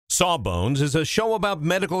Sawbones is a show about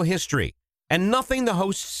medical history, and nothing the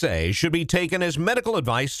hosts say should be taken as medical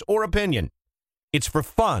advice or opinion. It's for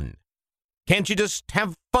fun. Can't you just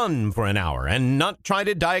have fun for an hour and not try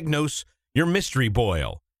to diagnose your mystery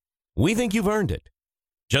boil? We think you've earned it.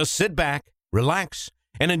 Just sit back, relax,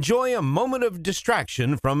 and enjoy a moment of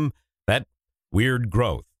distraction from that weird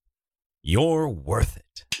growth. You're worth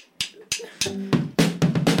it.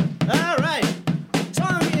 All right.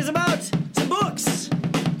 Song is about some books.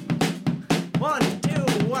 1, 2,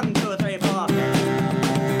 1, 2, 3, 4.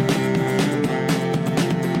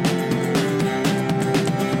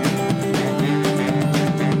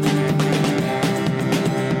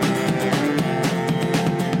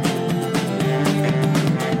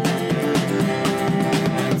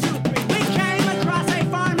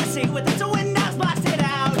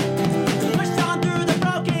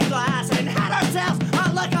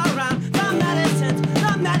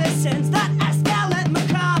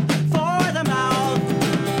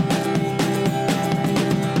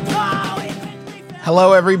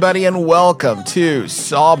 Hello, everybody, and welcome to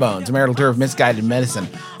Sawbones, a marital tour of misguided medicine.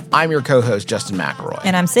 I'm your co-host, Justin McElroy.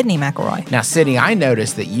 And I'm Sydney McElroy. Now, Sydney, I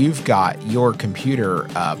noticed that you've got your computer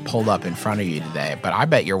pulled up in front of you today, but I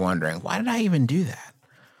bet you're wondering, why did I even do that?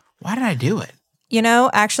 Why did I do it? You know,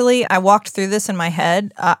 actually, I walked through this in my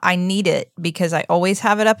head. I need it because I always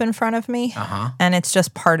have it up in front of me, and it's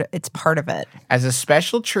just part of it. As a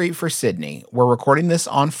special treat for Sydney, we're recording this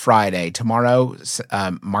on Friday. Tomorrow,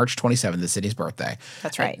 March 27th, is Sydney's birthday.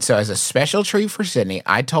 That's right. So as a special treat for Sydney,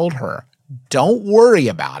 I told her, don't worry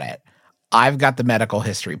about it. I've got the medical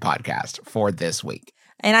history podcast for this week.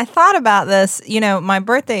 And I thought about this. You know, my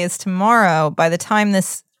birthday is tomorrow. By the time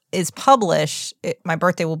this is published, my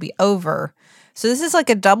birthday will be over. So this is like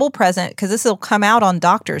a double present because this will come out on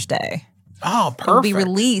Doctor's Day. Oh, perfect. It'll be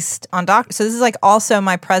released on Doctor. So this is like also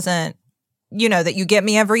my present, you know, that you get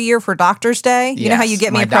me every year for Doctor's Day. You know how you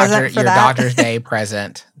get me a present for your that? Doctor's Day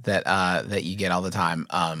present that you get all the time.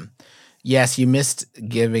 Yes, you missed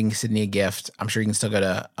giving Sydney a gift. I'm sure you can still go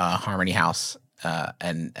to Harmony House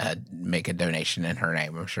and make a donation in her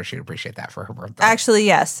name. I'm sure she'd appreciate that for her birthday. Actually,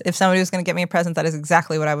 yes. If somebody was going to get me a present, that is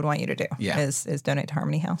exactly what I would want you to do. Yeah. Is donate to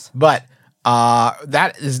Harmony House. But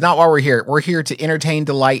that is not why we're here. We're here to entertain,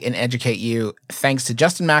 delight, and educate you thanks to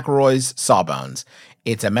Justin McElroy's Sawbones.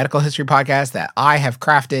 It's a medical history podcast that I have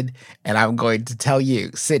crafted, and I'm going to tell you,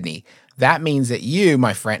 Sydney, that means that you,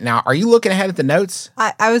 my friend, now, are you looking ahead at the notes?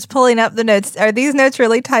 I was pulling up the notes. Are these notes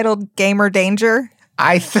really titled Gamer Danger?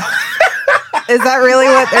 I thought... Is that really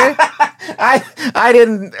what they're... I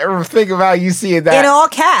didn't think about you seeing that. In all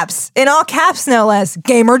caps, no less.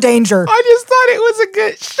 Gamer Danger. I just thought it was a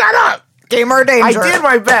good... Shut up. Gamer Danger. I did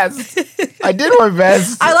my best. I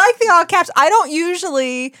like the all caps. I don't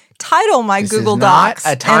usually title my Google Docs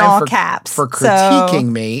a time in all caps. For critiquing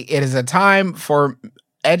me. It is a time for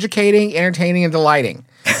educating, entertaining, and delighting.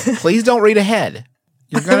 Please don't read ahead.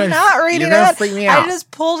 I'm not reading You're gonna freak me out. I just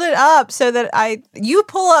pulled it up so that you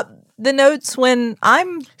pull up the notes when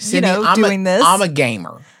I'm, Sydney, doing this. I'm a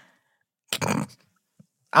gamer.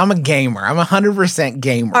 I'm a 100%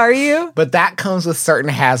 gamer. Are you? But that comes with certain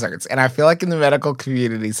hazards. And I feel like in the medical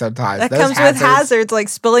community sometimes that comes with hazards like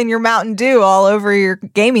spilling your Mountain Dew all over your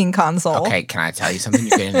gaming console. Okay, can I tell you something?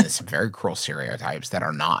 You're getting into some very cruel stereotypes that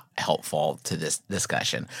are not helpful to this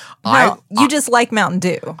discussion. No, you just like Mountain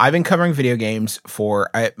Dew. I've been covering video games for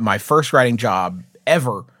my first writing job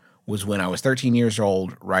ever was when I was 13 years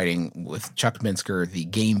old writing with Chuck Minsker, the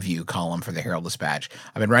Game View column for the Herald Dispatch.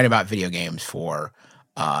 I've been writing about video games for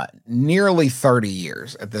nearly 30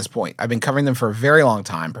 years at this point. I've been covering them for a very long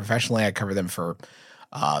time. Professionally, I cover them for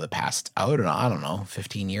the past, I don't know,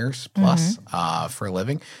 15 years plus for a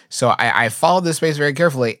living. So I followed this space very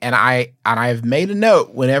carefully, and I've made a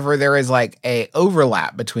note whenever there is like a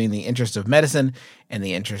overlap between the interest of medicine and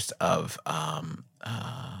the interest of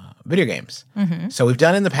video games. So we've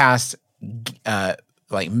done in the past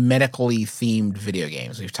like medically themed video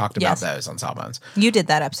games. We've talked about those on Sawbones. You did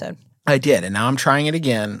that episode. I did, and now I'm trying it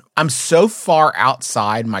again. I'm so far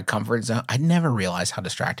outside my comfort zone. I never realized how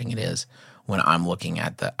distracting it is when I'm looking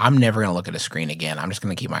at I'm never going to look at a screen again. I'm just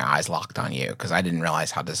going to keep my eyes locked on you because I didn't realize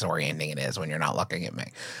how disorienting it is when you're not looking at me.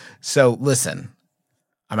 So listen,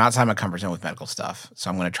 I'm outside my comfort zone with medical stuff, so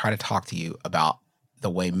I'm going to try to talk to you about the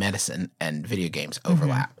way medicine and video games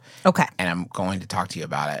overlap. Okay. And I'm going to talk to you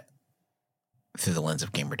about it through the lens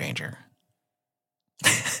of Gamer Danger.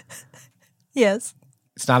 Yes.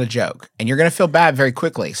 It's not a joke. And you're going to feel bad very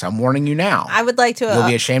quickly. So I'm warning you now. I would like to... You'll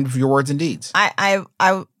be ashamed of your words and deeds. I'm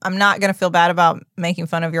not going to feel bad about making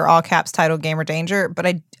fun of your all caps title Gamer Danger, but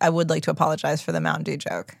I would like to apologize for the Mountain Dew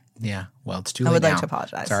joke. Yeah. Well, it's too I late would like now. to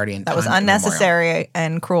apologize. It's already in That was time immemorial. unnecessary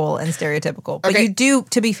and cruel and stereotypical. But Okay. you do,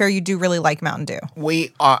 to be fair, you do really like Mountain Dew.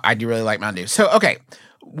 I do really like Mountain Dew. So, okay.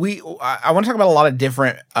 I want to talk about a lot of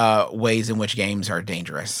different ways in which games are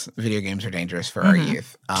dangerous. Video games are dangerous for our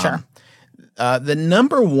youth. Sure. The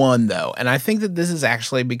number one, though, and I think that this has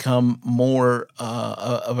actually become more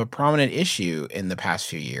of a prominent issue in the past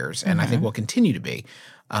few years, and I think will continue to be.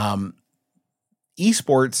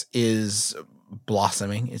 Esports is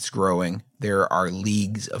blossoming. It's growing. There are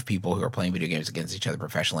leagues of people who are playing video games against each other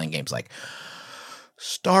professionally in games like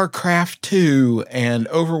StarCraft 2 and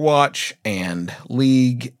Overwatch and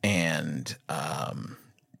League and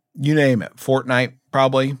you name it. Fortnite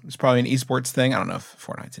probably. It's probably an esports thing. I don't know if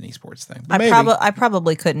Fortnite's an esports thing. But maybe. I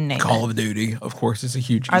probably couldn't name Call it. of Duty, of course, is a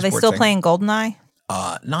huge Are they esports still thing. playing GoldenEye?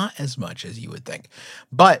 Not as much as you would think.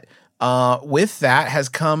 But with that has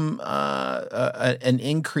come an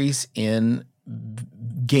increase in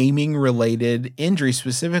gaming-related injuries,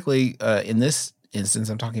 specifically in this instance,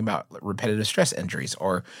 I'm talking about repetitive stress injuries,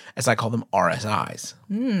 or as I call them, RSIs.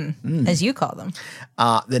 As you call them.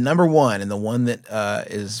 The number one, and the one that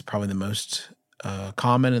is probably the most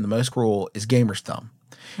common and the most cruel, is gamer's thumb.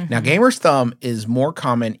 Now, gamer's thumb is more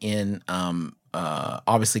common in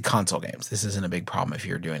obviously console games. This isn't a big problem if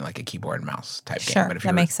you're doing like a keyboard and mouse type Sure, game. But if that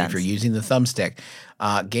you're, makes sense. if you're using the thumbstick,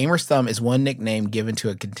 gamer's thumb is one nickname given to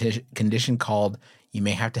a condition called, you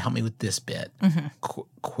may have to help me with this bit,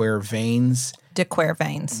 Quervain's De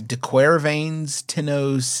Quervain's.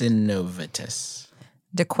 tenosynovitis.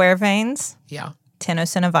 De Quervain's Yeah.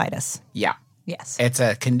 tenosynovitis. Yeah. Yes. It's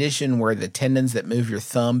a condition where the tendons that move your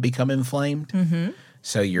thumb become inflamed.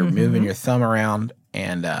 So you're moving your thumb around,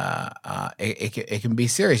 and it can be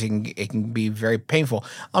serious. It can be very painful.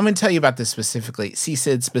 I'm going to tell you about this specifically.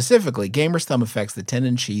 CSID specifically, gamer's thumb affects the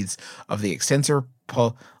tendon sheaths of the extensor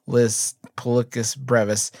pollicis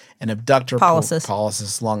brevis and abductor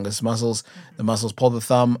pollicis longus muscles. The muscles pull the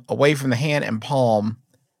thumb away from the hand and palm,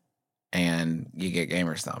 and you get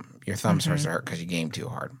gamer's thumb. Your thumb starts to hurt because you game too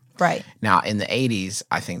hard. Right. Now, in the 80s,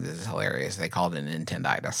 I think this is hilarious. They called it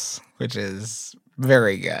Nintenditis, which is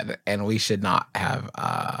very good. And we should not have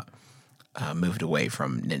moved away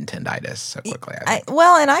from Nintenditis so quickly, I think.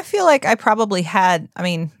 And I feel like I probably had, I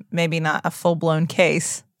mean, maybe not a full-blown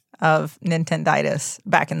case of Nintenditis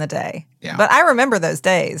back in the day. Yeah. But I remember those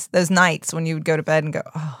days, those nights when you would go to bed and go,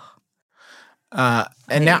 oh,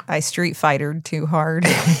 and now I street fightered too hard.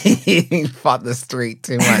 he fought the street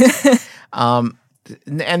too much.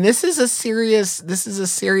 And this is a serious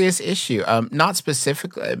issue. Not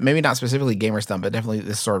specifically, maybe not specifically gamer's thumb, but definitely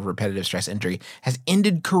this sort of repetitive stress injury has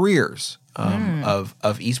ended careers of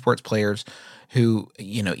esports players who,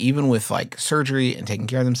 you know, even with like surgery and taking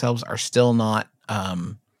care of themselves, are still not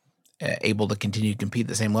able to continue to compete at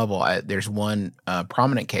the same level. There's one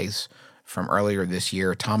prominent case from earlier this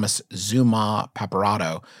year. Thomas Zuma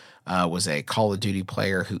Paparato was a Call of Duty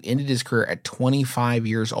player who ended his career at 25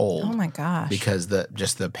 years old. Oh my gosh. Because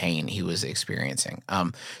the pain he was experiencing.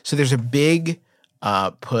 So there's a big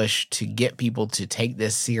push to get people to take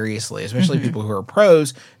this seriously, especially people who are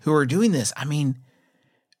pros who are doing this. I mean,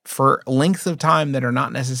 for lengths of time that are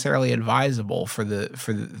not necessarily advisable for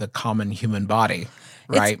the common human body.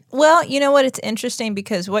 Right. Well, you know what? It's interesting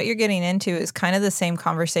because what you're getting into is kind of the same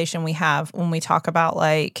conversation we have when we talk about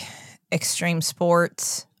like extreme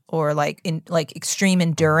sports or like extreme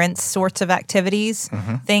endurance sorts of activities,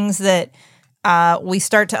 things that we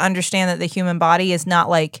start to understand that the human body is not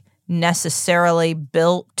like necessarily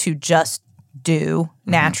built to just do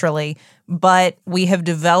naturally, but we have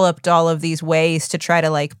developed all of these ways to try to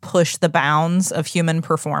like push the bounds of human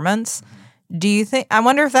performance. Do you think? I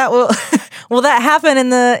wonder if that will that happen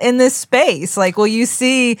in this space? Like, will you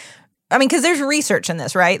see? I mean, because there's research in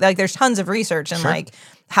this, right? Like, there's tons of research in like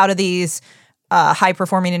how do these high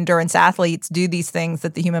performing endurance athletes do these things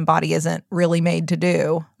that the human body isn't really made to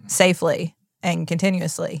do safely and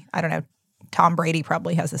continuously. I don't know. Tom Brady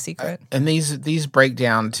probably has the secret. And these break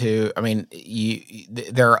down to, I mean,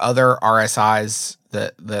 there are other RSIs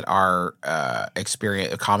that are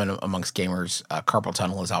common amongst gamers. Carpal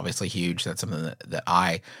tunnel is obviously huge. That's something that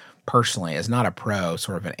I personally, as not a pro,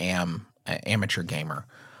 sort of an amateur gamer,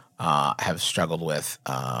 have struggled with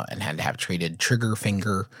and had to have treated. Trigger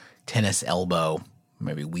finger, tennis elbow,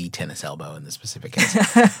 maybe Wii tennis elbow in this specific case.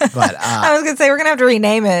 But I was gonna say we're gonna have to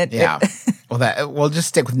rename it. Yeah. We'll just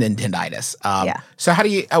stick with Nintenditis. Yeah. So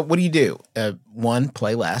what do you do? One,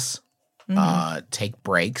 play less. Take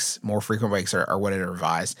breaks. More frequent breaks are what are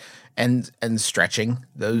advised, and stretching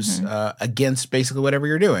those against basically whatever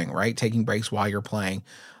you're doing. Right, taking breaks while you're playing.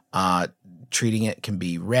 treating it can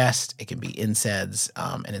be rest, it can be NSAIDs,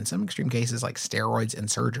 and in some extreme cases like steroids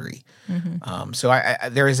and surgery. So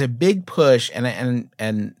there is a big push, and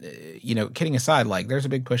kidding aside, like there's a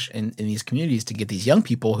big push in these communities to get these young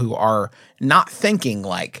people who are not thinking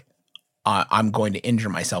like I'm going to injure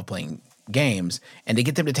myself playing games, and to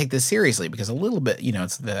get them to take this seriously, because a little bit,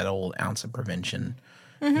 it's that old ounce of prevention,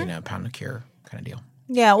 pound of cure kind of deal.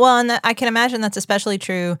 Yeah, well, and I can imagine that's especially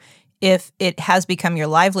true if it has become your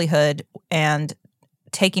livelihood, and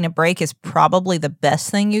taking a break is probably the best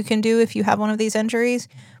thing you can do if you have one of these injuries.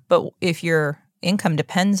 But if your income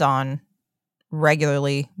depends on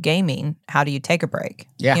regularly gaming, how do you take a break?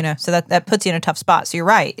 Yeah. So that puts you in a tough spot. So you're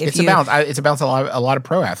right. It's a balance. It's a balance. A lot of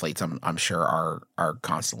pro athletes, I'm sure, are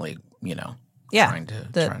constantly, trying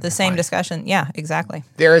to the same find. Discussion. Yeah, exactly.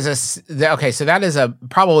 There is so that is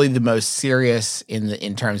probably the most serious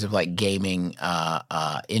in terms of like gaming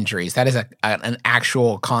injuries. That is an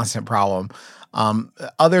actual constant problem.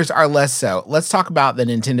 Others are less so. Let's talk about the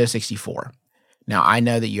Nintendo 64. Now, I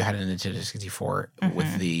know that you had a Nintendo 64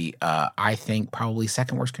 with the, I think, probably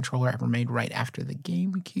second worst controller ever made, right after the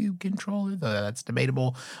GameCube controller, though that's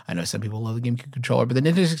debatable. I know some people love the GameCube controller, but the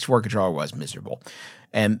Nintendo 64 controller was miserable.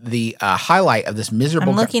 And the highlight of this miserable...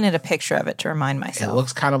 I'm looking at a picture of it to remind myself. It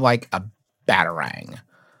looks kind of like a Batarang.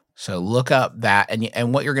 So look up that,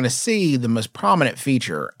 and what you're going to see, the most prominent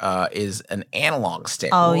feature is an analog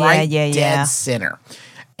stick dead center.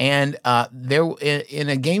 And there, in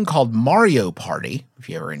a game called Mario Party, if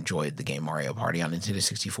you ever enjoyed the game Mario Party on Nintendo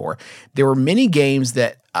 64, there were many games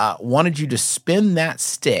that wanted you to spin that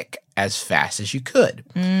stick as fast as you could.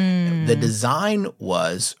 The design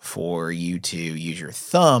was for you to use your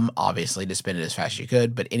thumb, obviously, to spin it as fast as you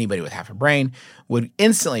could, but anybody with half a brain would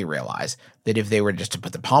instantly realize that if they were just to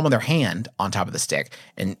put the palm of their hand on top of the stick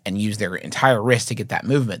and use their entire wrist to get that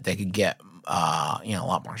movement, they could get a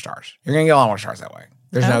lot more stars. You're going to get a lot more stars that way.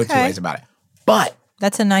 There's no two ways about it. But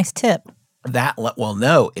that's a nice tip.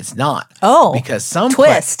 No, it's not. Oh, because some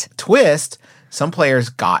players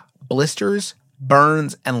got blisters,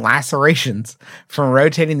 burns, and lacerations from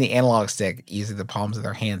rotating the analog stick using the palms of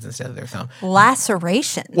their hands instead of their thumb.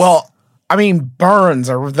 Lacerations? Well, I mean, burns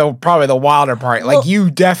are probably the wilder part. Like,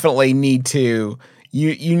 you definitely need to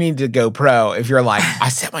you need to go pro if you're like, I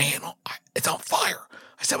set my hand on, it's on fire.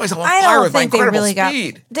 I set myself on fire with my incredible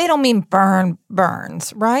speed. They don't mean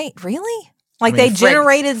burns, right? Really? Like they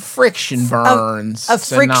generated friction burns. A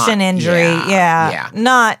friction injury, yeah.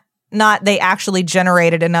 Not they actually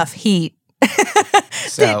generated enough heat.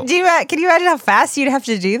 So, can you imagine how fast you'd have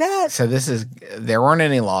to do that? So there weren't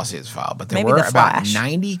any lawsuits filed, but there were about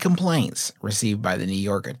 90 complaints received by the New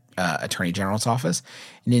York Attorney General's office.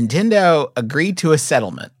 Nintendo agreed to a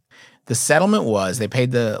settlement. The settlement was they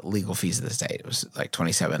paid the legal fees of the state. It was like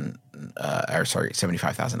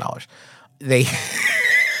 $75,000.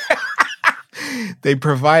 They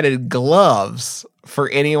provided gloves for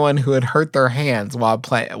anyone who had hurt their hands while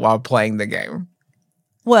playing the game.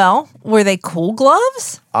 Well, were they cool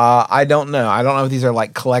gloves? I don't know. I don't know if these are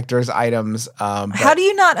like collector's items. How do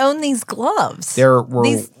you not own these gloves?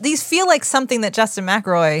 These feel like something that Justin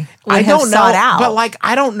McElroy would have sought out. But like,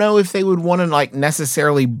 I don't know if they would want to like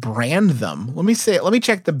necessarily brand them. Let me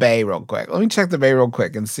check the Bay real quick.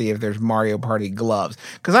 And see if there's Mario Party gloves.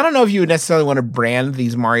 Because I don't know if you would necessarily want to brand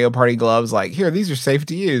these Mario Party gloves like, here, these are safe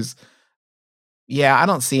to use. Yeah, I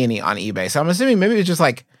don't see any on eBay. So I'm assuming maybe it's just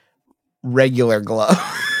like regular glove,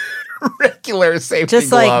 regular safety gloves.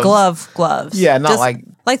 Just like gloves. Yeah, not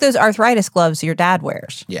like those arthritis gloves your dad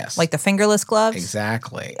wears. Yes. Like the fingerless gloves.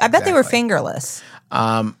 Exactly. I bet they were fingerless.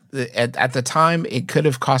 At the time, it could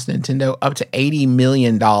have cost Nintendo up to $80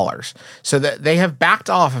 million. So that they have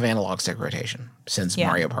backed off of analog stick rotation since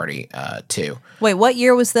Mario Party 2. Wait, what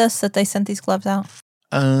year was this that they sent these gloves out?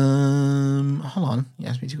 Hold on. You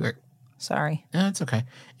asked me too quick. Sorry. No, it's okay.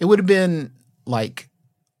 It would have been like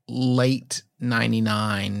late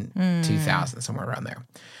 99, 2000, somewhere around there.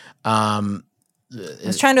 I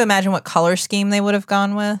was trying to imagine what color scheme they would have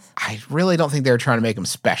gone with. I really don't think they were trying to make them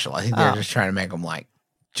special. I think they were just trying to make them like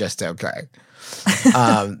just okay.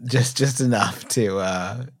 just enough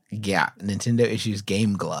to Nintendo issues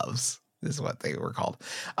game gloves is what they were called.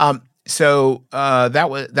 So that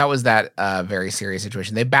was that very serious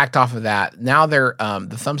situation. They backed off of that. Now they're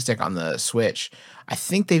the thumbstick on the Switch. I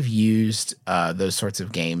think they've used those sorts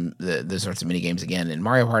of those sorts of mini games again in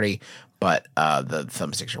Mario Party, but the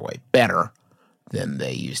thumbsticks are way better than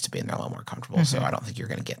they used to be, and they're a lot more comfortable. Mm-hmm. So I don't think you're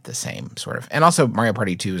going to get the same sort of. And also, Mario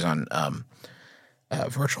Party 2 is on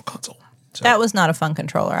Virtual Console. So that was not a fun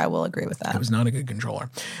controller. I will agree with that. it was not a good controller.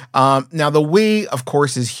 Now, the Wii, of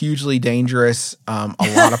course, is hugely dangerous. A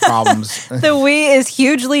lot of problems. The Wii is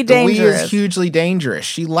hugely The Wii dangerous. is hugely dangerous.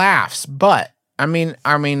 She laughs, but I mean,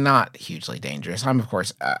 not hugely dangerous. I'm, of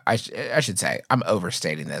course, I should say, I'm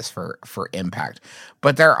overstating this for impact,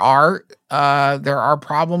 but there are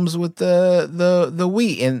problems with the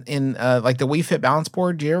Wii in like the Wii Fit balance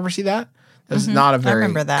board. Do you ever see that? This is not a very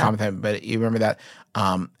remember that. common thing, but you remember that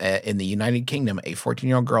in the United Kingdom, a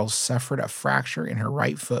 14-year-old girl suffered a fracture in her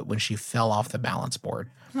right foot when she fell off the balance board.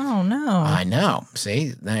 Oh no. I know.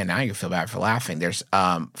 See, now you feel bad for laughing. There's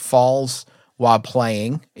falls while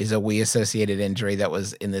playing is a Wii associated injury that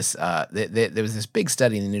was in this. There was this big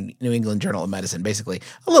study in the New England Journal of Medicine, basically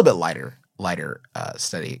a little bit lighter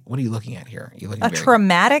study. What are you looking at here? You're looking A very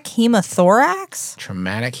traumatic hemothorax?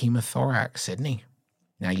 traumatic hemothorax, Sydney.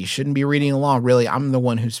 Now you shouldn't be reading along. Really, I'm the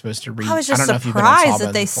one who's supposed to read. I was just don't know if you've been on surprised that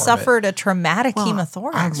Sawbones they before, but- suffered a traumatic Well,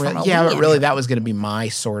 hemothorax. From a yeah, Wii but really, injury. that was going to be my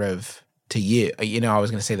sort of to you. You know, I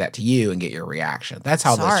was going to say that to you and get your reaction. That's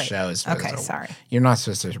how Sorry. this show is. supposed Okay, to- sorry. You're not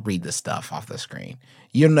supposed to read the stuff off the screen.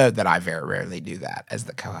 You'll note that I very rarely do that as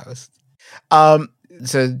the co-host.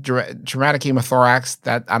 So traumatic hemothorax.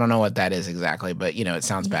 That I don't know what that is exactly, but you know, it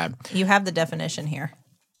sounds bad. You have the definition here.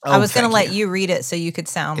 Oh, I was going to thank let you read it so you could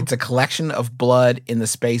sound. It's a collection of blood in the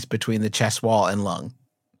space between the chest wall and lung.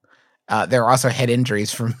 There are also head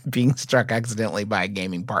injuries from being struck accidentally by a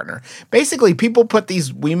gaming partner. Basically, people put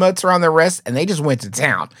these Wiimotes around their wrists and they just went to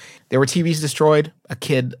town. There were TVs destroyed.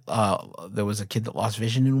 There was a kid that lost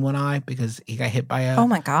vision in one eye because he got hit by a oh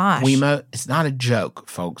my gosh. Wiimote. It's not a joke,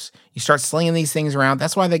 folks. You start slinging these things around.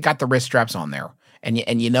 That's why they got the wrist straps on there. And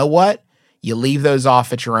you know what? You leave those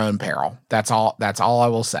off at your own peril. That's all I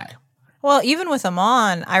will say. Well, even with them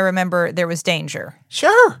on, I remember there was danger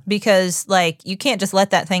Sure. because, like, you can't just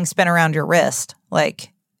let that thing spin around your wrist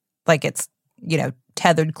like it's, you know,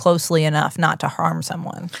 tethered closely enough not to harm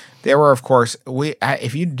someone. There were, of course,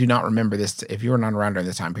 if you do not remember this, if you were not around during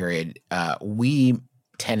this time period, Wii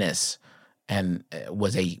tennis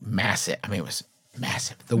was a massive. I mean, it was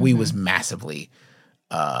massive. The Wii was massively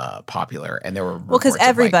popular, and there were Well, because reports of,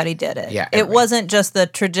 everybody did it. Yeah, It everybody. wasn't just the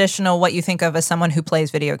traditional what you think of as someone who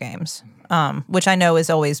plays video games, which I know has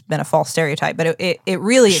always been a false stereotype, but it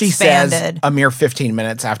really She expanded. says a mere 15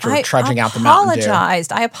 minutes after I trudging out the Mountain Dew. I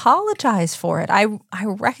apologized for it. I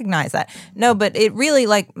recognize that. No, but it really,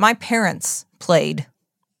 like, my parents played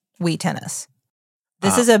Wii tennis.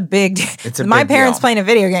 This is a big. it's a my big parents deal. playing a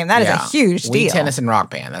video game. That is Yeah. a huge Wii deal. tennis and Rock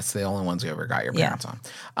Band. That's the only ones we ever got your Yeah. parents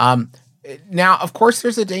on. Now, of course,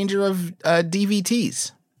 there's a danger of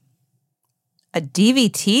DVTs. A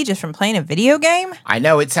DVT just from playing a video game? I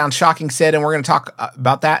know it sounds shocking, Sid, and we're going to talk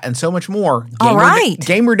about that and so much more. All right.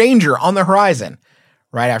 Gamer danger on the horizon.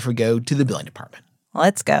 Right after we go to the billing department.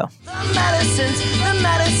 Let's go. The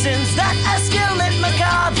medicines that escalate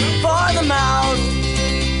macabre for the mouth.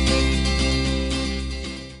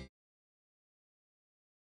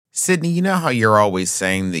 Sydney, you know how you're always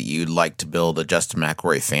saying that you'd like to build a Justin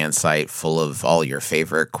McElroy fan site full of all your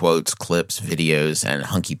favorite quotes, clips, videos, and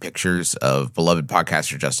hunky pictures of beloved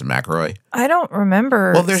podcaster Justin McElroy? I don't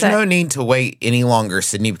remember. Well, there's no need to wait any longer,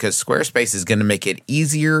 Sydney, because Squarespace is going to make it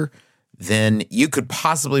easier than you could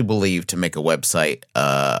possibly believe to make a website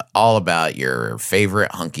all about your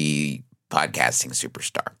favorite hunky podcasting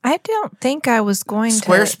superstar. I don't think I was going to.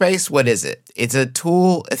 Squarespace, what is it? It's a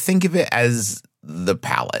tool. Think of it as the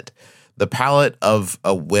palette of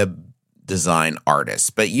a web design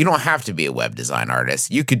artist. But you don't have to be a web design artist.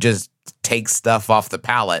 You could just take stuff off the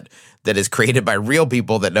palette that is created by real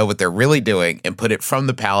people that know what they're really doing and put it from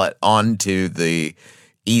the palette onto the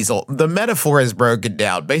easel. The metaphor is broken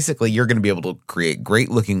down. Basically, you're going to be able to create great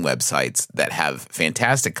looking websites that have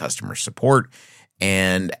fantastic customer support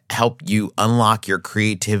and help you unlock your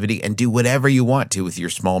creativity and do whatever you want to with your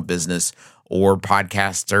small business or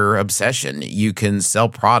podcaster obsession. You can sell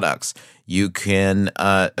products. You can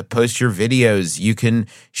post your videos. You can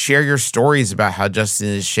share your stories about how Justin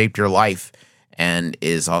has shaped your life and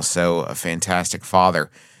is also a fantastic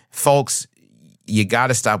father. Folks, you got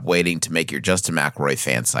to stop waiting to make your Justin McElroy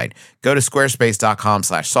fan site. Go to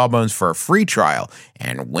squarespace.com/sawbones for a free trial.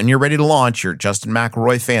 And when you're ready to launch your Justin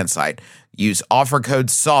McElroy fan site, use offer code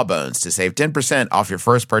SAWBONES to save 10% off your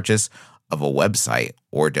first purchase of a website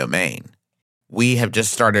or domain. We have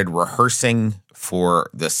just started rehearsing for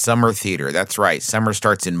the summer theater. That's right. Summer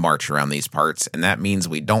starts in March around these parts, and that means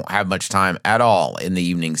we don't have much time at all in the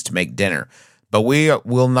evenings to make dinner. But we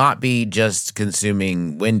will not be just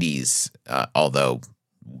consuming Wendy's, although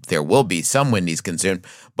there will be some Wendy's consumed,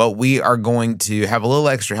 but we are going to have a little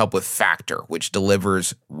extra help with Factor, which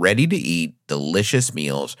delivers ready-to-eat, delicious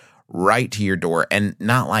meals right to your door, and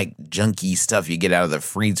not like junky stuff you get out of the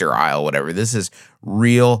freezer aisle, whatever. This is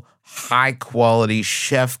real high quality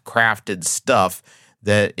chef crafted stuff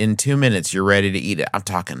that in 2 minutes you're ready to eat it. I'm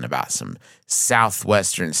talking about some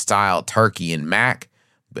Southwestern style turkey and mac.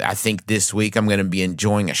 I think this week I'm going to be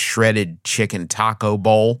enjoying a shredded chicken taco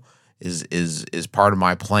bowl is part of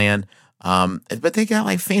my plan. But they got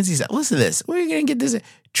like fancy stuff. Listen to this. Where are you going to get this?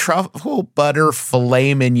 Truffle butter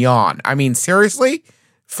filet mignon. I mean, seriously?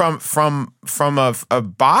 From a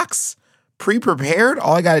box? Pre-prepared?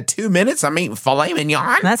 All I got is 2 minutes? I'm eating filet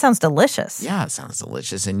mignon? That sounds delicious. Yeah, it sounds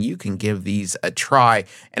delicious. And you can give these a try.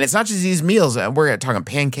 And it's not just these meals. We're talking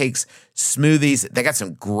pancakes, smoothies. They got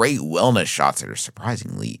some great wellness shots that are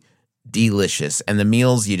surprisingly delicious. And the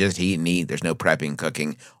meals you just eat and eat. There's no prepping,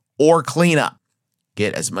 cooking, or cleanup.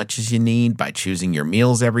 Get as much as you need by choosing your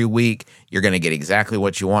meals every week. You're going to get exactly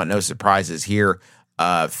what you want. No surprises here.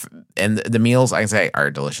 And the meals, I can say, are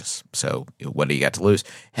delicious. So what do you got to lose?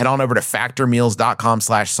 Head on over to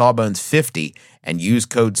factormeals.com/sawbones50 and use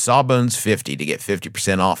code sawbones50 to get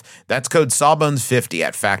 50% off. That's code sawbones50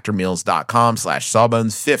 at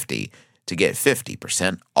factormeals.com/sawbones50 to get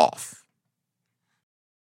 50% off.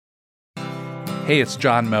 Hey, it's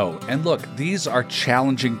John Moe. And look, these are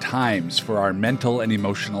challenging times for our mental and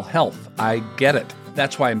emotional health. I get it.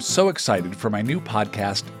 That's why I'm so excited for my new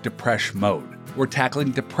podcast, Depresh Mode. We're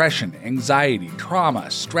tackling depression, anxiety, trauma,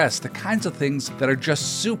 stress, the kinds of things that are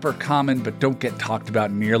just super common but don't get talked about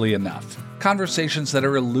nearly enough. Conversations that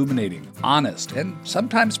are illuminating, honest, and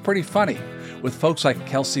sometimes pretty funny, with folks like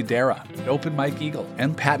Kelsey Dara, Open Mike Eagle,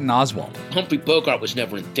 and Patton Oswalt. Humphrey Bogart was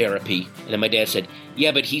never in therapy. And then my dad said,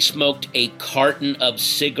 yeah, but he smoked a carton of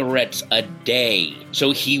cigarettes a day.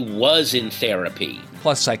 So he was in therapy.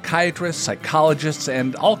 Plus psychiatrists, psychologists,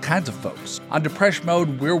 and all kinds of folks. On Depresh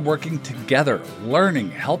Mode, we're working together, learning,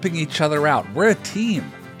 helping each other out. We're a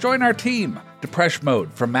team. Join our team. Depresh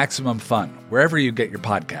Mode from Maximum Fun, wherever you get your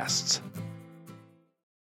podcasts.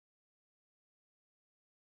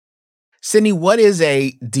 Sydney, what is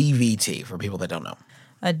a DVT for people that don't know?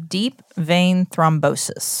 A deep vein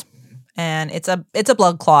thrombosis. And it's a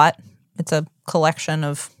blood clot. It's a collection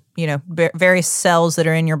of various cells that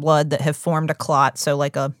are in your blood that have formed a clot. So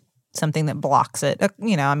like something that blocks it.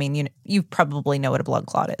 You probably know what a blood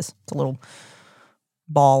clot is. It's a little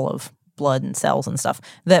ball of blood and cells and stuff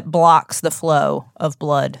that blocks the flow of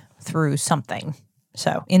blood through something.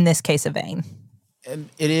 So in this case, a vein.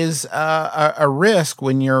 And it is a risk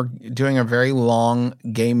when you're doing a very long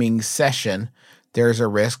gaming session. There's a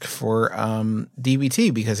risk for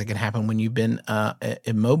DVT because it can happen when you've been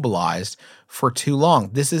immobilized for too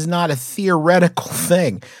long. This is not a theoretical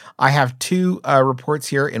thing. I have two reports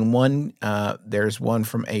here. In one, there's one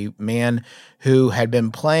from a man who had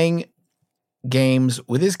been playing games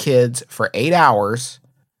with his kids for 8 hours.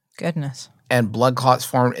 Goodness. And blood clots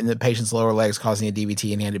formed in the patient's lower legs, causing a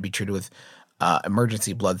DVT, and he had to be treated with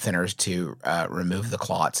emergency blood thinners to remove the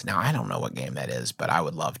clots. Now, I don't know what game that is, but I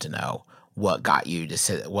would love to know what got you to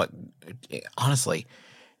sit. Honestly,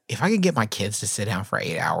 if I could get my kids to sit down for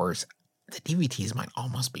 8 hours, the DVTs might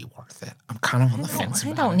almost be worth it. I'm kind of on the fence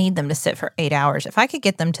about it. I don't need them to sit for 8 hours. If I could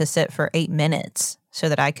get them to sit for 8 minutes so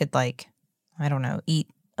that I could, eat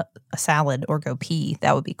a salad or go pee,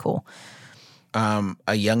 that would be cool.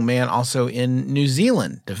 A young man also in New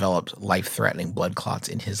Zealand developed life-threatening blood clots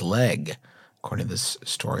in his leg, according to this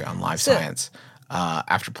story on Live Science,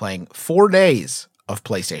 after playing 4 days of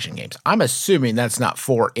PlayStation games. I'm assuming that's not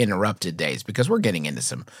 4 interrupted days because we're getting into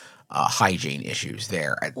some hygiene issues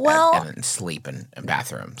there and sleep and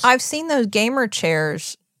bathrooms. I've seen those gamer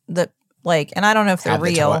chairs that and I don't know if they're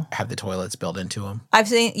real. Have the toilets built into them? I've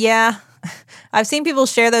seen people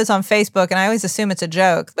share those on Facebook, and I always assume it's a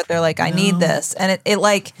joke, but they're like, I need this. And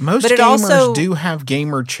most but it gamers also do have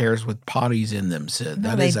gamer chairs with potties in them, Sid.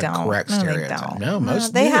 That is a correct stereotype. No,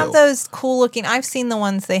 most they do. have those cool looking. I've seen the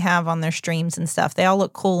ones they have on their streams and stuff. They all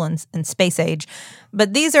look cool and space age.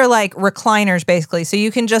 But these are like recliners, basically. So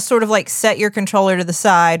you can just sort of set your controller to the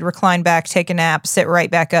side, recline back, take a nap, sit right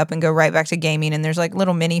back up, and go right back to gaming. And there's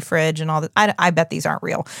little mini fridge and all that. I bet these aren't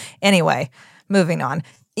real. Anyway, moving on.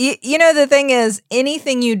 The thing is,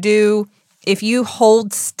 anything you do, if you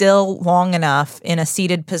hold still long enough in a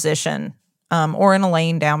seated position or in a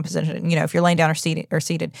laying down position, if you're laying down or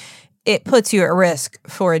seated, it puts you at risk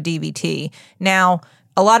for a DVT. Now,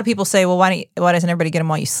 a lot of people say, well, why doesn't everybody get them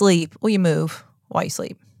while you sleep? Well, you move while you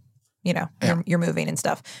sleep. You're moving and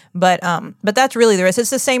stuff. But that's really the risk. It's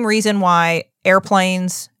the same reason why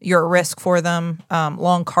airplanes, you're at risk for them.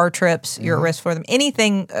 Long car trips, you're at risk for them.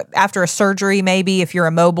 Anything after a surgery, maybe if you're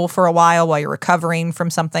immobile for a while you're recovering from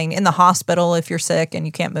something, in the hospital if you're sick and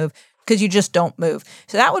you can't move. because you just don't move.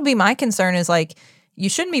 So that would be my concern is like, you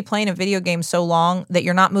shouldn't be playing a video game so long that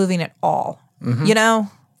you're not moving at all, you know?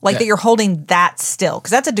 Like that you're holding that still, because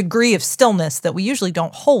that's a degree of stillness that we usually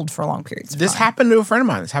don't hold for long periods of This time. happened to a friend of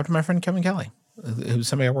mine. This happened to my friend Kevin Kelly, who's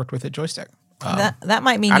somebody I worked with at Joystick. That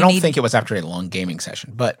might mean I you don't need, think it was after a long gaming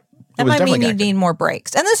session, but that it was might definitely mean you connected. need more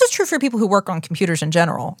breaks. And this is true for people who work on computers in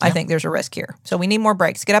general. I think there's a risk here. So we need more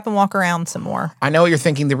breaks. Get up and walk around some more. I know what you're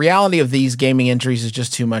thinking. The reality of these gaming injuries is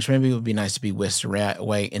just too much. Maybe it would be nice to be whisked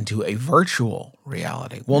away into a virtual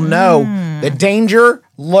reality. Well, no, the danger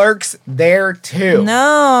lurks there too.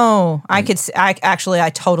 No, I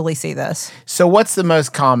totally see this. So what's the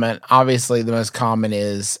most common? Obviously, the most common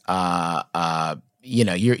is,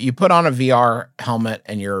 you put on a VR helmet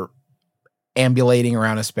and you're ambulating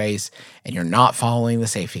around a space and you're not following the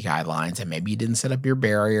safety guidelines, and maybe you didn't set up your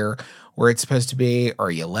barrier where it's supposed to be,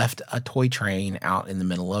 or you left a toy train out in the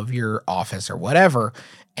middle of your office or whatever,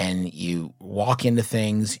 and you walk into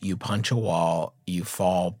things, you punch a wall, you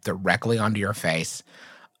fall directly onto your face.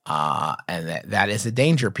 And that is a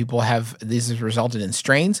danger. This has resulted in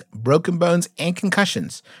strains, broken bones, and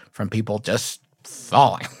concussions from people just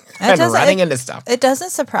falling and running into stuff. It doesn't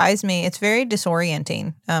surprise me. It's very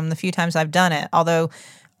disorienting the few times I've done it, although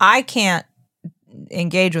I can't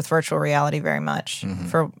engage with virtual reality very much.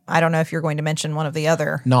 I don't know if you're going to mention one of the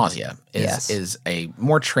other. Nausea is a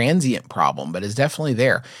more transient problem, but is definitely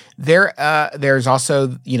there. There's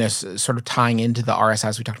also, sort of tying into the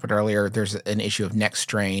RSIs we talked about earlier, there's an issue of neck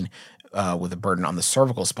strain with a burden on the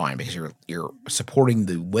cervical spine because you're supporting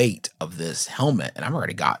the weight of this helmet, and I've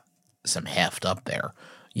already got some heft up there,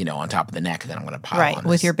 on top of the neck that I'm going to pile on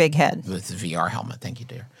with your big head. With the VR helmet. Thank you,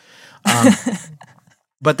 dear.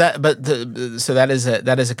 So that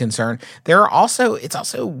is a concern. It's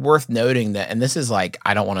also worth noting that, and this is like,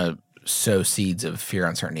 I don't want to sow seeds of fear,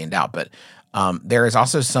 uncertainty, and doubt, but there is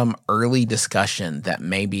also some early discussion that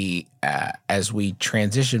maybe as we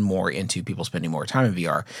transition more into people spending more time in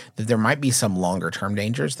VR, that there might be some longer term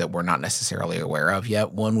dangers that we're not necessarily aware of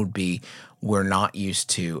yet. One would be we're not used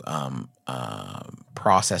to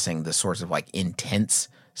processing the sorts of like intense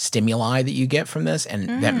stimuli that you get from this,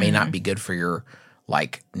 and that may not be good for your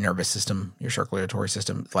like nervous system, your circulatory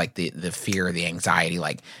system, like the fear, the anxiety,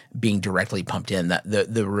 like being directly pumped in. That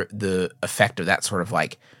the effect of that sort of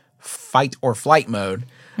like fight or flight mode,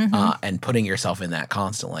 and putting yourself in that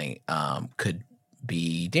constantly could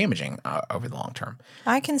be damaging over the long term.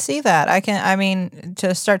 I can see that.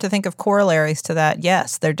 To start to think of corollaries to that,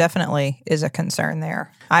 yes, there definitely is a concern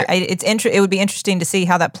there. It would be interesting to see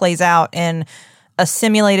how that plays out in a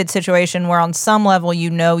simulated situation where on some level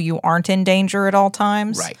you aren't in danger at all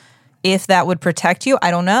times. Right. If that would protect you,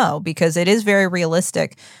 I don't know, because it is very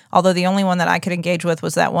realistic. Although the only one that I could engage with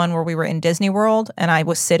was that one where we were in Disney World and I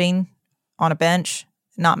was sitting on a bench,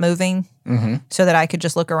 not moving, so that I could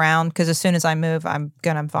just look around, because as soon as I move, I'm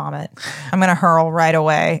going to vomit. I'm going to hurl right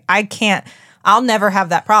away. I'll never have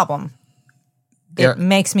that problem. It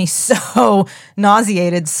makes me so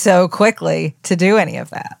nauseated so quickly to do any of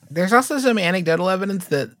that. There's also some anecdotal evidence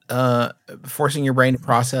that forcing your brain to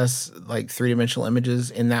process like three-dimensional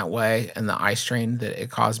images in that way and the eye strain that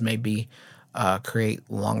it caused may create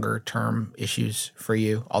longer-term issues for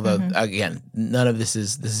you. Although, again, none of this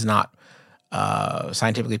is not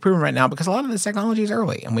scientifically proven right now because a lot of this technology is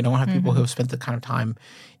early and we don't have people who have spent the kind of time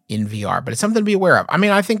in VR, but it's something to be aware of. I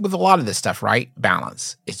mean, I think with a lot of this stuff, right?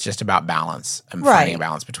 Balance. It's just about balance and finding a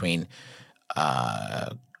balance between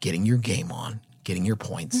getting your game on, getting your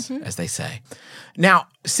points, as they say. Now,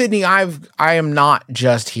 Sydney, I am not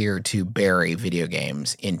just here to bury video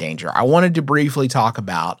games in danger. I wanted to briefly talk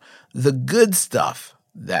about the good stuff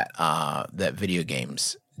that video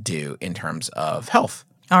games do in terms of health.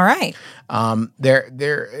 All right.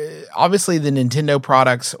 There obviously the Nintendo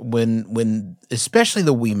products, when especially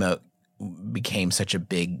the Wiimote became such a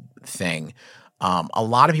big thing, a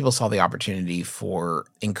lot of people saw the opportunity for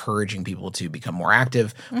encouraging people to become more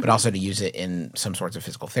active, but also to use it in some sorts of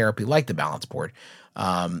physical therapy, like the balance board.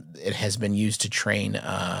 It has been used to train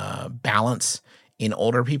balance in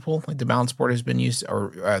older people, like the balance board has been used,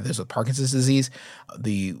 or those with Parkinson's disease.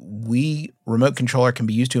 The Wii remote controller can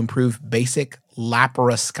be used to improve basic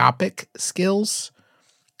laparoscopic skills.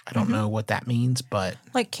 I don't know what that means, but...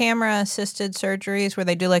 Like camera-assisted surgeries where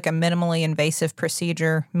they do like a minimally invasive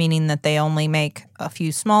procedure, meaning that they only make a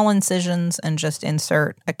few small incisions and just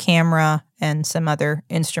insert a camera and some other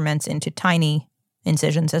instruments into tiny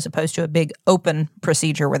incisions as opposed to a big open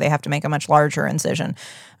procedure where they have to make a much larger incision.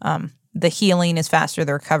 The healing is faster,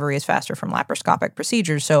 the recovery is faster from laparoscopic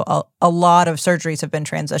procedures. So a lot of surgeries have been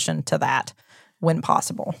transitioned to that when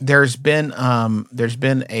possible. There's been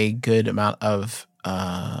a good amount of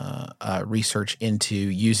research into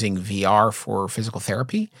using VR for physical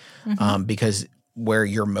therapy because where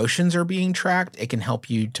your motions are being tracked, it can help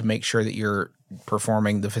you to make sure that you're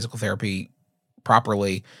performing the physical therapy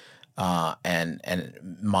properly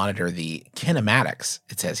and monitor the kinematics,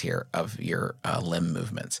 it says here, of your limb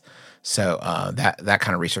movements. So that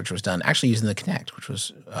kind of research was done actually using the Kinect, which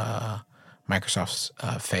was Microsoft's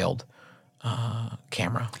failed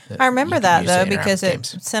camera. I remember that though, because it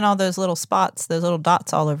games. sent all those little spots, those little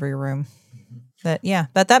dots all over your room.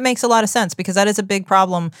 That makes a lot of sense, because that is a big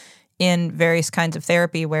problem in various kinds of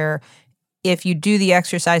therapy, where if you do the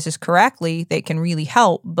exercises correctly, they can really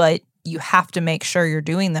help, but you have to make sure you're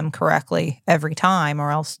doing them correctly every time, or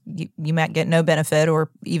else you might get no benefit, or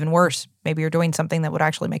even worse, maybe you're doing something that would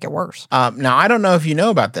actually make it worse. Now, I don't know if you know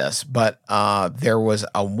about this, but there was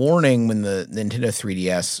a warning when the Nintendo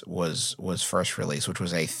 3DS was first released, which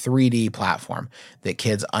was a 3D platform, that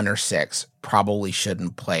kids under 6 probably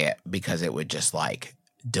shouldn't play it because it would just like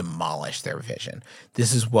demolish their vision.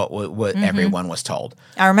 This is what everyone was told.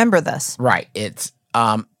 I remember this. Right. It's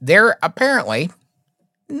there apparently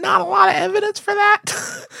not a lot of evidence for that.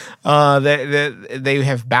 They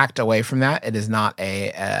have backed away from that. It is not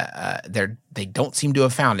they don't seem to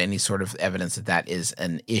have found any sort of evidence that is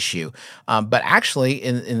an issue. But actually,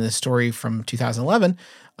 in the story from 2011,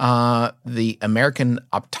 the American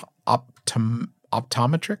Optometric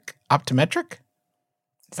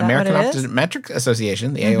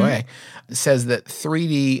Association, the AOA, says that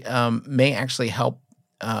 3D may actually help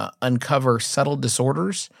uncover subtle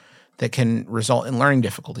disorders that can result in learning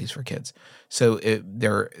difficulties for kids. So if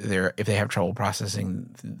they have trouble processing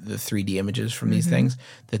the 3D images from these things,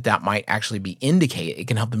 that might actually it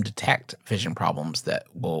can help them detect vision problems that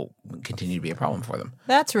will continue to be a problem for them.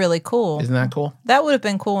 That's really cool. Isn't that cool? That would have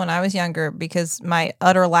been cool when I was younger, because my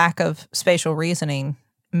utter lack of spatial reasoning,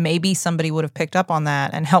 maybe somebody would have picked up on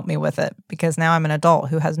that and helped me with it, because now I'm an adult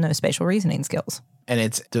who has no spatial reasoning skills.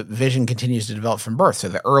 And the vision continues to develop from birth. So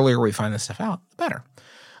the earlier we find this stuff out, the better.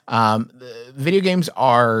 Video games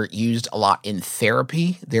are used a lot in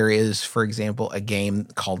therapy. There is, for example, a game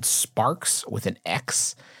called Sparks with an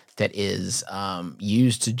X that is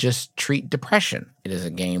used to just treat depression. It is a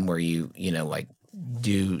game where you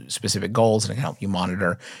do specific goals, and it can help you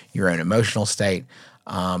monitor your own emotional state.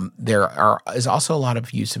 There is also a lot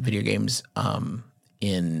of use of video games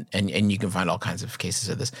and you can find all kinds of cases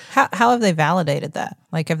of this. How have they validated that?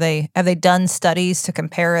 Like, have they done studies to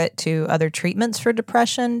compare it to other treatments for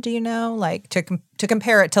depression? Do you know, like to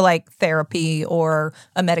compare it to like therapy or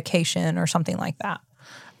a medication or something like that?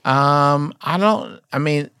 Let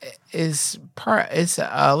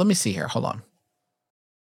me see here. Hold on.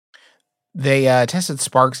 They tested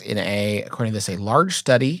Sparks in according to this, a large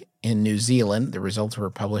study in New Zealand. The results were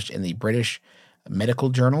published in the British Medical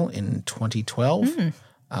Journal in 2012.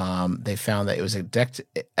 They found that it was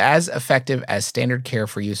as effective as standard care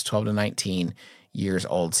for youth 12 to 19 years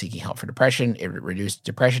old seeking help for depression. It reduced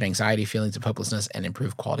depression, anxiety, feelings of hopelessness, and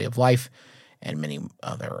improved quality of life, and many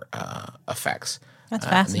other effects. That's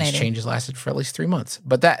fascinating. And these changes lasted for at least 3 months.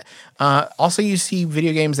 But that also, you see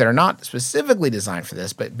video games that are not specifically designed for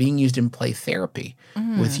this, but being used in play therapy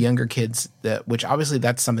with younger kids, which obviously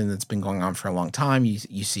that's something that's been going on for a long time.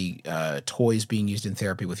 You see toys being used in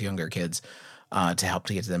therapy with younger kids to help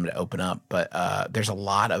to get them to open up. But there's a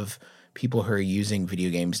lot of people who are using video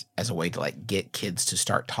games as a way to like get kids to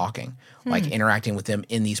start talking, like interacting with them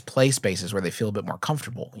in these play spaces where they feel a bit more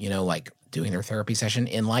comfortable, like doing their therapy session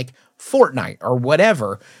in like Fortnite or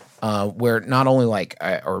whatever, where not only like,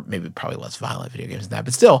 or maybe probably less violent video games than that,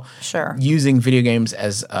 but still sure, using video games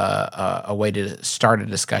as a way to start a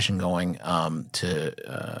discussion going,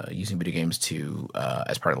 using video games to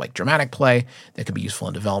as part of like dramatic play that can be useful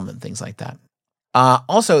in development, things like that.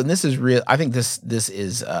 Also, and this is real. I think this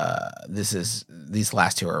is these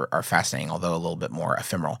last two are fascinating, although a little bit more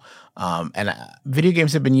ephemeral. And video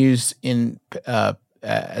games have been used in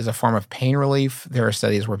as a form of pain relief. There are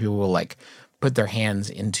studies where people will like put their hands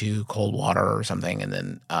into cold water or something, and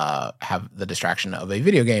then have the distraction of a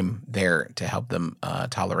video game there to help them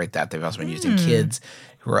tolerate that. They've also been used in kids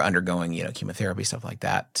who are undergoing, chemotherapy, stuff like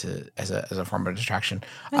that, as a form of distraction.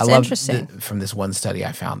 That's I love interesting. From this one study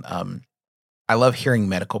I found. I love hearing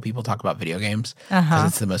medical people talk about video games because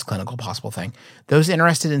it's the most clinical possible thing. Those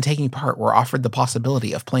interested in taking part were offered the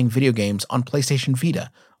possibility of playing video games on PlayStation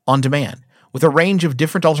Vita on demand, with a range of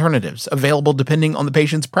different alternatives available depending on the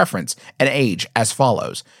patient's preference and age as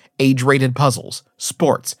follows: age-rated puzzles,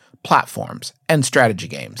 sports, platforms, and strategy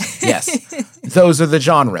games. Yes, those are the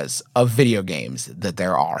genres of video games that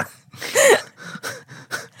there are.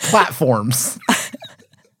 Platforms.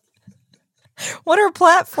 What are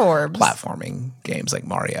platforms? Platforming games like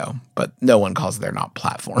Mario, but no one calls they're not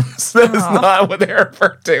platforms. That is not what they're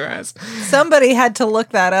referred to as. Somebody had to look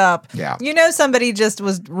that up. Yeah. You know, somebody just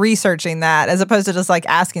was researching that as opposed to just like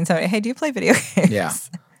asking somebody, hey, do you play video games? Yeah.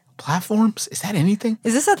 Platforms? Is that anything?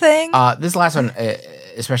 Is this a thing? This last one,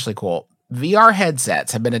 especially cool. VR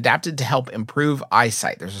headsets have been adapted to help improve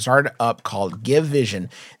eyesight. There's a startup called Give Vision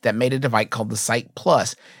that made a device called the Sight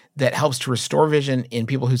Plus that helps to restore vision in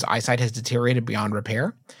people whose eyesight has deteriorated beyond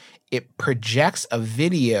repair. It projects a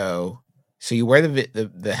video. So you wear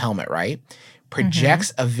the helmet, right?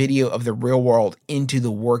 Projects a video of the real world into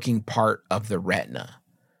the working part of the retina.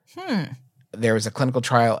 There was a clinical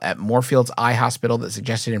trial at Moorfields Eye Hospital that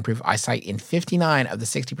suggested improved eyesight in 59 of the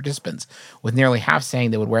 60 participants, with nearly half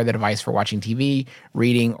saying they would wear the device for watching TV,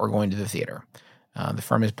 reading, or going to the theater. The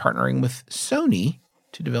firm is partnering with Sony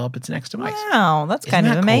to develop its next device. Wow, that's kind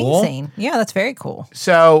of amazing. Cool? Yeah, that's very cool.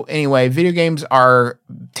 So anyway, video games are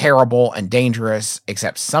terrible and dangerous,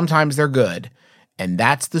 except sometimes they're good. And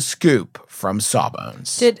that's the scoop from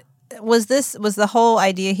Sawbones. Was the whole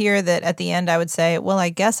idea here that at the end I would say, well, I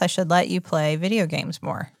guess I should let you play video games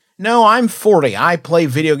more? No, I'm 40. I play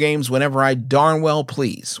video games whenever I darn well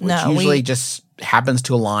please, which usually just happens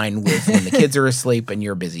to align with when the kids are asleep and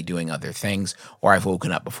you're busy doing other things, or I've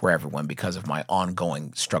woken up before everyone because of my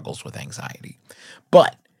ongoing struggles with anxiety.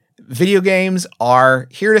 But video games are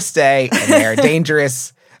here to stay, and they are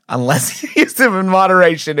dangerous unless you use them in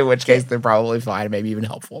moderation, in which case they're probably fine, maybe even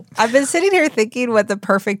helpful. I've been sitting here thinking what the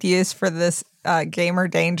perfect use for this gamer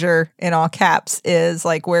danger in all caps is.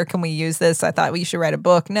 Like, where can we use this? I thought we should write a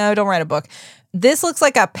book. No, don't write a book. This looks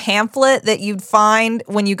like a pamphlet that you'd find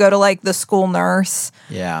when you go to like the school nurse.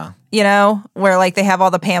 Yeah. You know, where like they have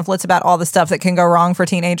all the pamphlets about all the stuff that can go wrong for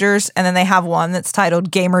teenagers. And then they have one that's titled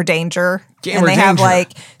Gamer Danger. And they have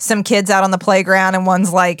like some kids out on the playground and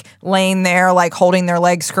one's like laying there, like holding their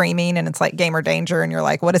leg screaming. And it's like Gamer Danger. And you're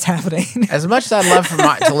like, what is happening? As much as I'd love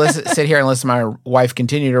to sit here and listen to my wife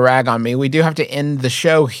continue to rag on me, we do have to end the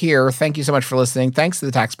show here. Thank you so much for listening. Thanks to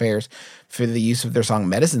the taxpayers for the use of their song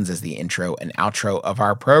Medicines as the intro and outro of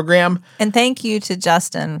our program. And thank you to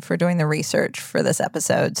Justin for doing the research for this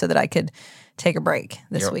episode so that I could take a break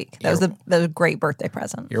this week. That was a great birthday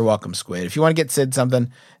present. You're welcome, Squid. If you want to get Sid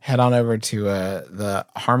something, head on over to the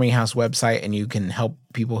Harmony House website, and you can help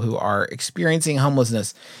people who are experiencing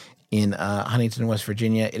homelessness in Huntington, West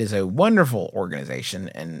Virginia. It is a wonderful organization,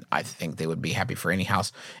 and I think they would be happy for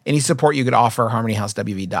any support you could offer,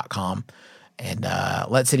 harmonyhousewv.com. And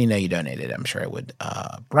let Cindy know you donated. I'm sure it would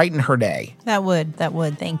brighten her day. That would.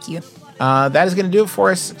 Thank you. That is going to do it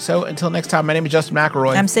for us. So until next time, my name is Justin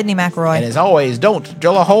McElroy. I'm Sydney McElroy. And as always, don't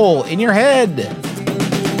drill a hole in your head.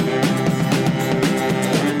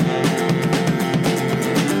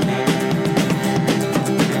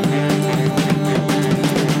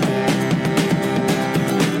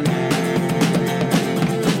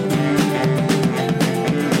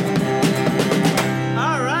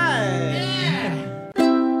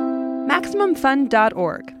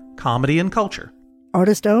 MaximumFun.org. Comedy and culture.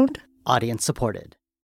 Artist owned. Audience supported.